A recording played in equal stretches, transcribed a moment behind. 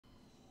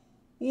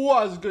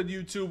What's good,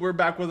 YouTube? We're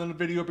back with another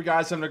video. Hope you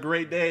guys having a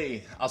great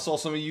day. I saw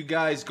some of you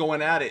guys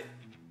going at it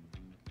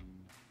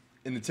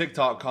in the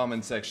TikTok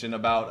comment section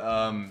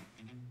about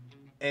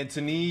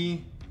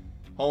Antoine,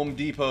 Home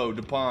Depot,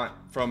 Dupont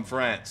from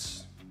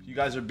France. You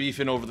guys are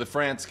beefing over the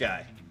France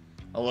guy.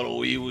 A little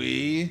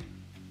wee-wee,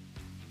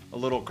 a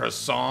little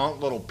croissant, a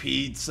little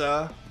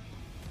pizza.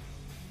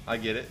 I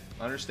get it.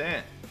 I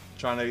understand.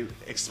 Trying to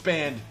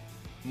expand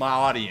my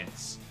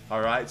audience.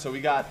 All right, so we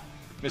got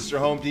Mr.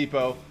 Home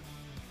Depot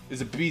is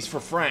a beast for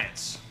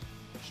France.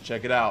 Let's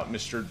check it out,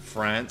 Mr.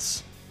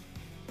 France.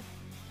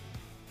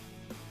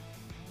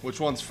 Which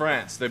one's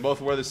France? They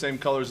both wear the same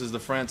colors as the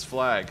France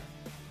flag.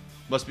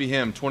 Must be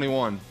him,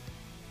 21.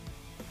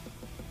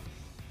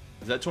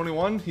 Is that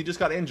 21? He just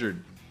got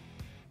injured.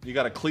 You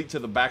got a cleat to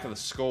the back of the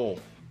skull.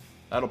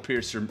 That'll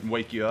pierce or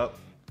wake you up.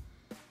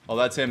 Oh,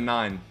 that's him,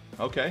 9.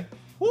 Okay.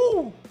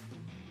 Woo!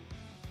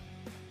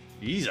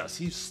 Jesus,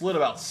 he slid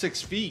about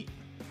 6 feet.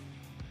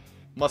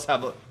 Must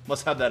have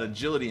that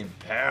agility and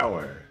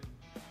power.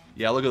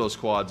 Yeah, look at those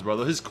quads,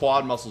 brother. His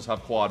quad muscles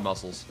have quad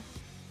muscles.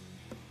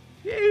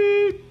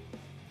 Yay!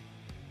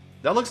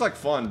 That looks like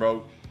fun,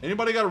 bro.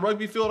 Anybody got a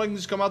rugby field I can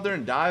just come out there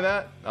and dive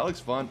at? That looks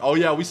fun. Oh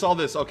yeah, we saw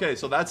this. Okay,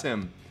 so that's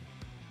him.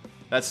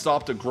 That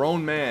stopped a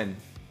grown man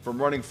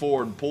from running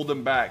forward and pulled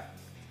him back.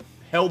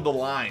 Held the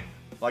line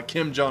like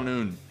Kim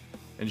Jong-un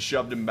and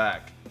shoved him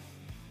back.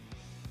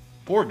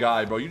 Poor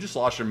guy, bro. You just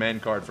lost your man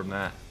card from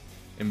that.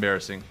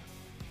 Embarrassing.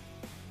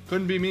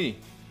 Couldn't be me.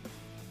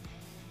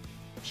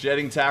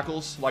 Shedding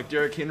tackles like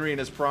Derrick Henry in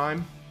his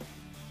prime.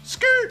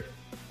 Skirt!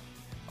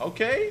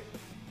 Okay.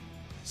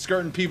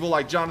 Skirting people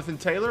like Jonathan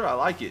Taylor. I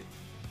like it.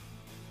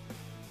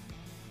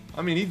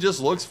 I mean, he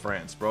just looks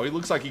France, bro. He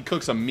looks like he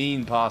cooks a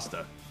mean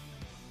pasta.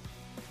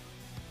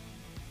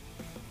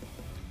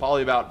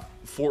 Probably about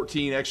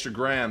 14 extra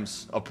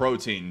grams of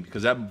protein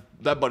because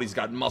that buddy's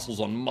got muscles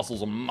on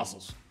muscles on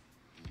muscles.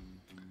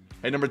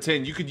 Hey, number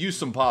 10, you could use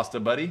some pasta,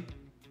 buddy.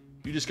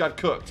 You just got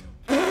cooked.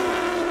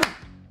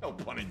 No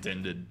pun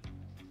intended.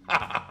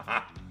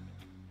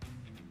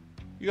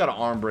 You got an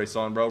arm brace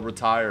on, bro.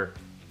 Retire.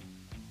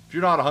 If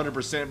you're not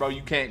 100%, bro,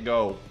 you can't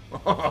go.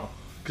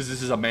 Because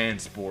this is a man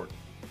sport.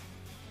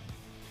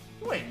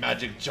 You ain't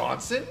Magic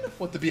Johnson.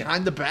 What, the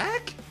behind the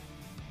back?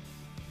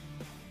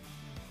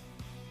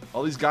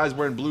 All these guys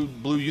wearing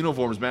blue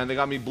uniforms, man. They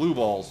got me blue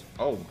balls.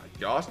 Oh my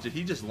gosh. Did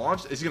he just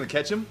launch? Is he going to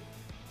catch him?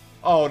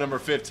 Oh, number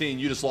 15.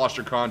 You just lost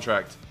your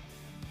contract.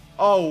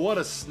 Oh, what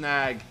a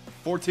snag.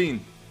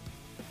 14.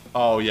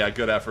 Oh, yeah.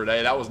 Good effort.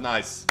 Hey, that was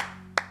nice.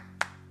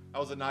 That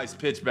was a nice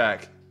pitch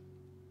back.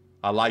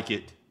 I like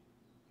it.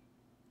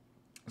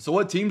 So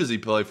what team does he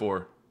play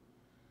for?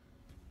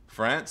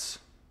 France?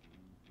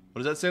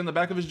 What does that say on the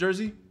back of his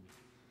jersey?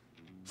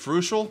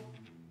 Frucial?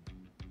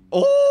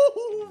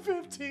 Oh,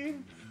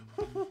 15.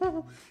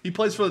 He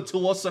plays for the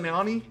Toulouse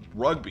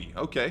Rugby.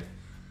 Okay.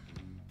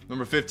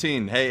 Number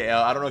 15. Hey,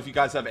 I don't know if you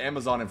guys have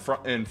Amazon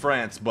in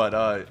France,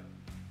 but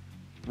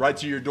right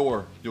to your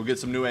door, you'll get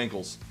some new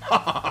ankles.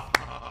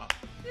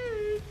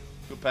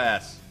 Good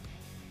pass.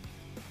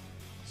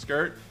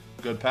 Skirt.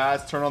 Good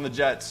pass. Turn on the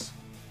jets.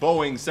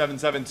 Boeing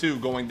 772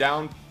 going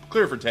down.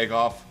 Clear for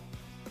takeoff.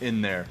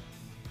 In there.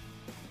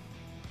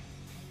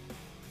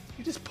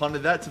 He just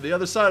punted that to the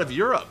other side of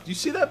Europe. Do you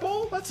see that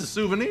ball? That's a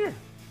souvenir.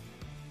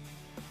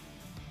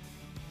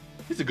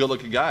 He's a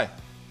good-looking guy.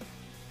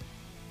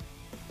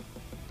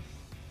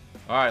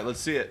 All right, let's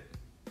see it.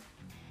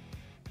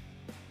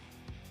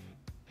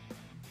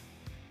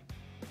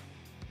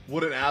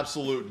 What an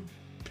absolute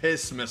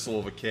piss missile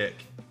of a kick.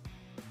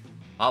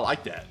 I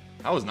like that.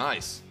 That was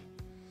nice.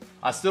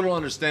 I still don't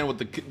understand what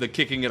the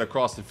kicking it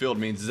across the field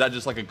means. Is that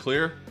just like a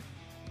clear?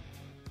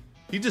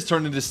 He just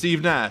turned into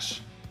Steve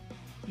Nash.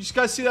 You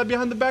guys see that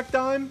behind the back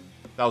dime?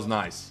 That was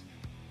nice.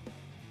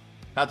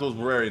 That was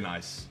very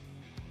nice.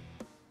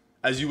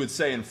 As you would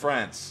say in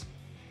France.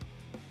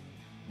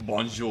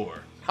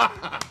 Bonjour.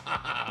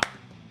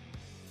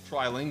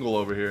 Trilingual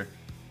over here.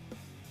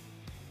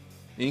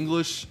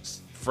 English,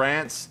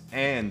 France,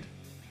 and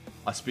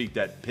I speak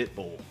that pit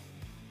bull.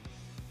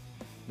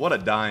 What a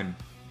dime.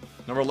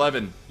 Number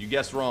 11, you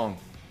guessed wrong.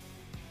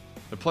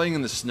 They're playing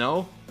in the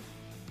snow?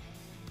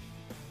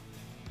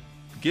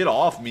 Get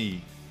off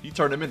me. You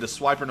turned him into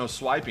swiper no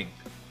swiping.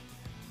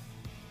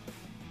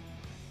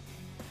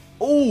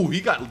 Oh, he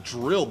got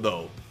drilled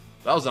though.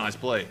 That was a nice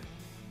play.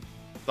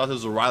 Thought this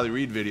was a Riley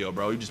Reid video,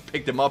 bro. He just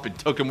picked him up and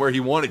took him where he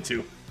wanted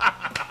to.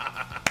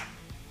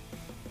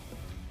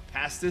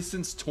 Pass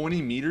distance 20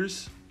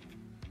 meters?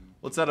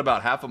 What's that,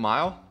 about half a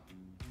mile?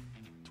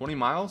 20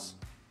 miles?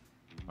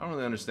 I don't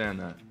really understand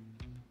that.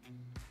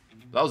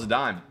 That was a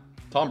dime.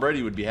 Tom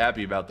Brady would be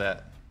happy about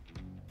that.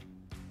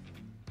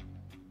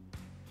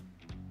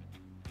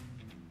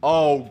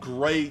 Oh,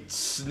 great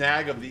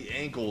snag of the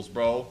ankles,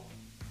 bro.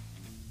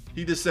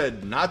 He just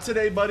said, not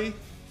today, buddy.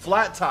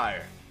 Flat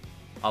tire.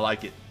 I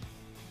like it.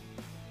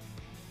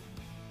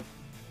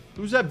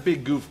 Who's that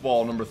big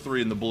goofball, number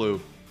 3 in the blue?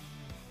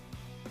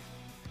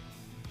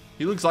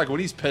 He looks like when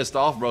he's pissed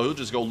off, bro, he'll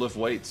just go lift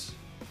weights.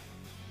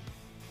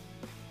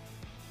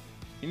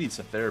 He needs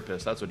a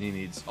therapist. That's what he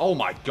needs. Oh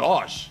my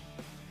gosh.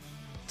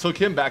 Took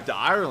him back to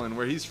Ireland,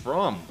 where he's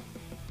from.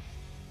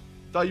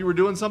 Thought you were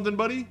doing something,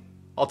 buddy?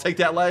 I'll take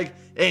that leg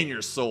and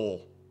your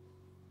soul.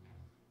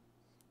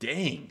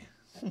 Dang.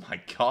 Oh my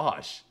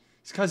gosh.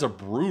 These guys are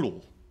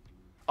brutal.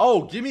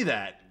 Oh, give me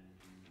that.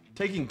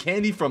 Taking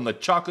candy from the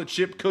chocolate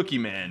chip cookie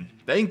man.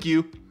 Thank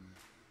you.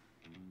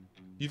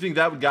 You think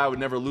that guy would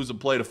never lose a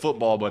play to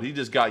football, but he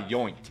just got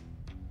yoinked.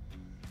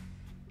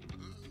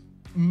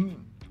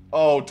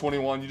 Oh,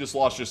 21, you just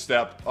lost your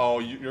step. Oh,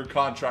 your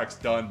contract's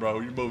done, bro.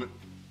 You're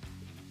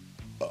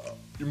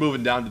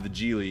moving down to the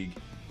G League.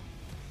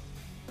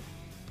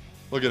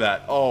 Look at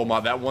that. Oh my,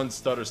 that one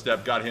stutter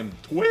step got him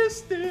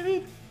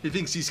twisted. He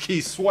thinks he's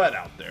Keith Sweat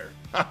out there.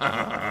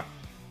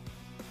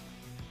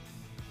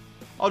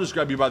 I'll just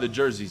grab you by the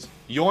jerseys.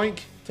 Yoink,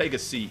 take a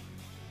seat.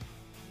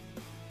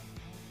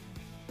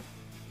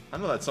 I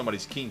know that's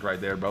somebody's kink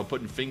right there, bro.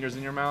 Putting fingers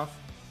in your mouth.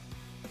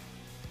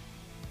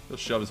 He'll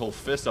shove his whole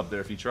fist up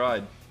there if he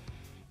tried.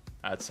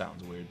 That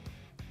sounds weird.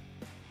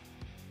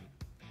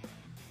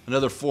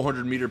 Another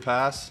 400-meter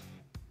pass.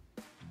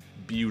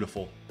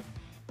 Beautiful.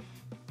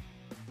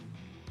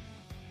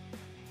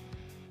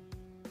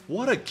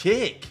 What a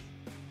kick.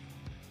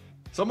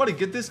 Somebody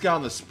get this guy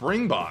on the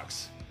spring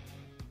box.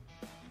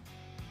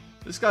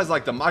 This guy's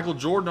like the Michael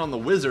Jordan on the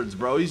Wizards,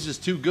 bro. He's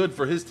just too good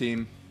for his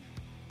team.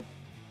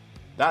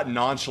 That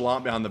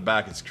nonchalant behind the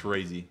back is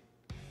crazy.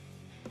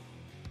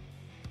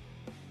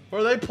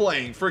 What are they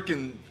playing?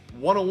 Freaking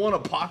 101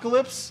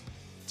 Apocalypse?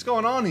 What's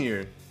going on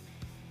here?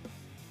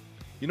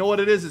 You know what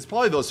it is? It's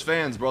probably those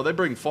fans, bro. They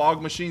bring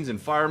fog machines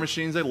and fire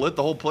machines. They lit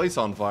the whole place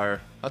on fire.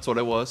 That's what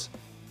it was.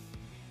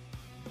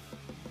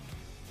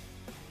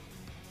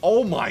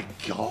 Oh my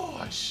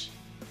gosh.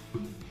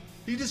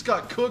 He just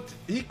got cooked.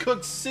 He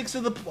cooked 6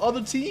 of the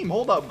other team.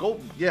 Hold up.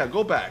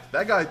 Go back.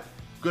 That guy,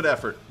 good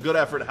effort. Good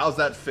effort. How's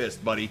that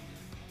fist, buddy?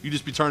 You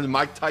just be turning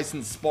Mike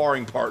Tyson's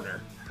sparring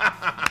partner.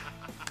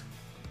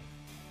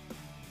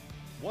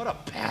 What a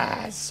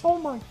pass. Oh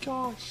my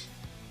gosh.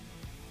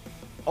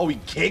 Oh, he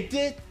kicked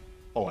it?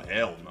 Oh,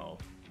 hell no.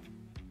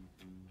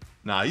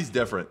 Nah, he's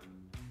different.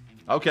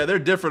 Okay, they're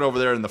different over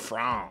there in the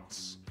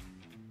France.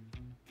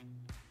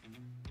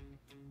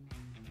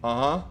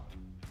 Uh-huh.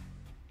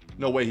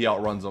 No way he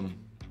outruns them.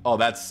 Oh,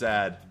 that's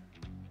sad.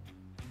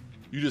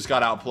 You just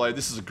got outplayed.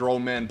 This is a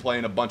grown man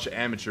playing a bunch of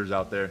amateurs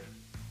out there.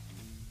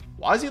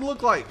 Why does he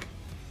look like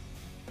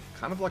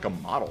kind of like a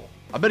model?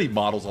 I bet he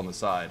models on the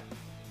side.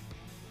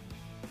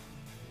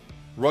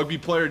 Rugby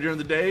player during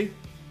the day,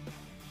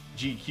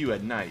 GQ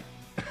at night.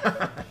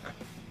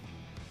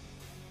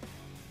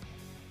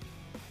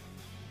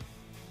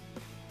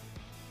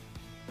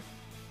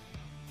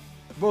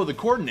 Bro, the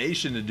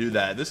coordination to do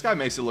that. This guy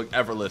makes it look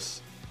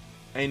effortless.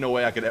 Ain't no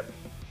way I could ever...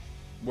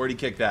 Where'd he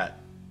kick that?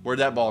 Where'd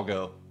that ball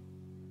go?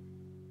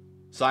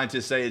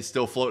 Scientists say it's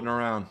still floating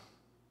around.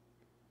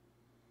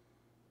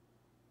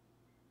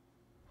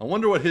 I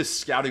wonder what his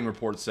scouting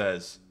report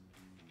says.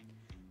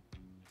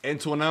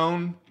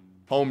 Antoine,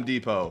 Home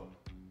Depot.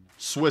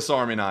 Swiss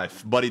Army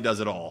knife. Buddy does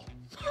it all.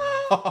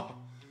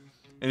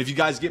 And if you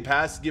guys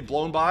get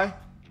blown by,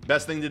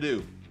 best thing to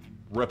do,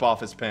 rip off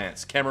his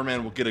pants.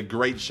 Cameraman will get a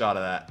great shot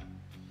of that.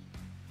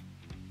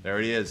 There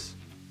he is.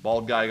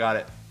 Bald guy got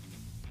it.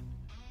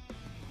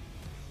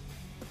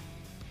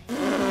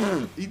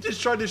 He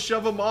just tried to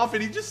shove him off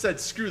and he just said,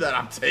 screw that,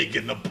 I'm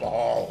taking the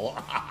ball.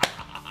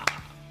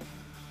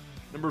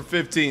 Number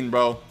 15,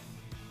 bro.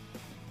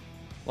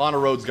 Lana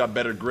Rhodes got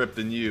better grip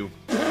than you.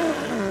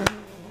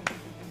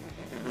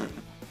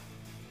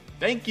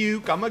 Thank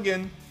you. Come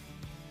again.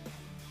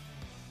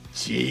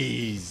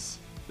 Jeez.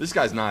 This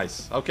guy's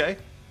nice. Okay.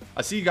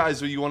 I see you guys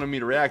who you wanted me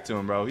to react to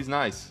him, bro. He's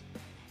nice.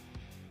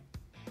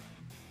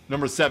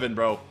 Number 7,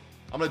 bro.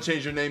 I'm going to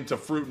change your name to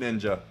Fruit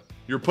Ninja.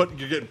 You're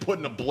getting put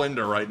in a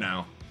blender right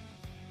now.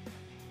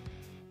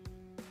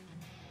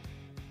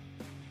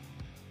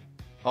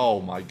 Oh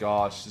my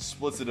gosh. The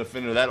splits the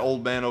defender. That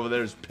old man over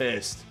there is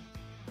pissed.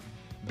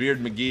 Beard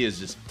McGee is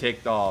just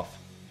ticked off.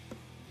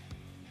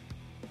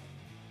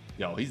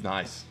 Yo, he's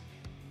nice.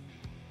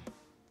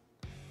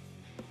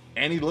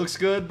 And he looks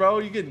good, bro.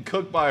 You're getting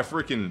cooked by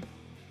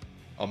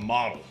a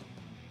model.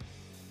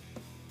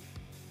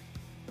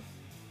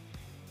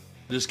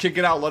 Just kick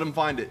it out. Let him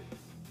find it.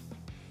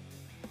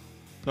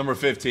 Number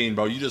 15,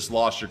 bro. You just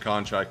lost your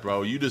contract,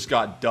 bro. You just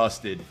got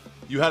dusted.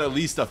 You had at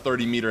least a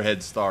 30-meter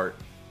head start.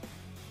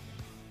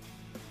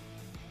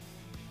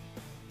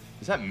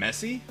 Is that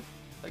Messi?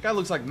 That guy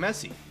looks like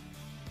Messi.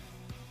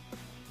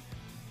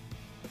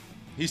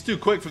 He's too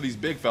quick for these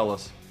big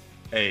fellas.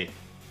 Hey.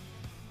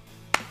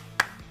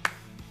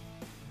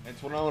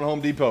 Antoine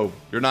Home Depot.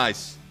 You're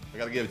nice. I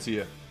gotta give it to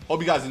you.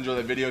 Hope you guys enjoyed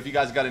that video. If you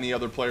guys got any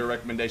other player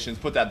recommendations,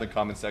 put that in the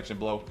comment section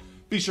below.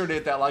 Be sure to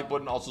hit that like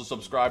button. Also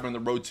subscribe on the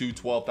road to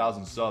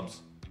 12,000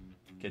 subs.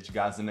 Catch you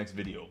guys in the next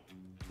video.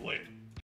 Later.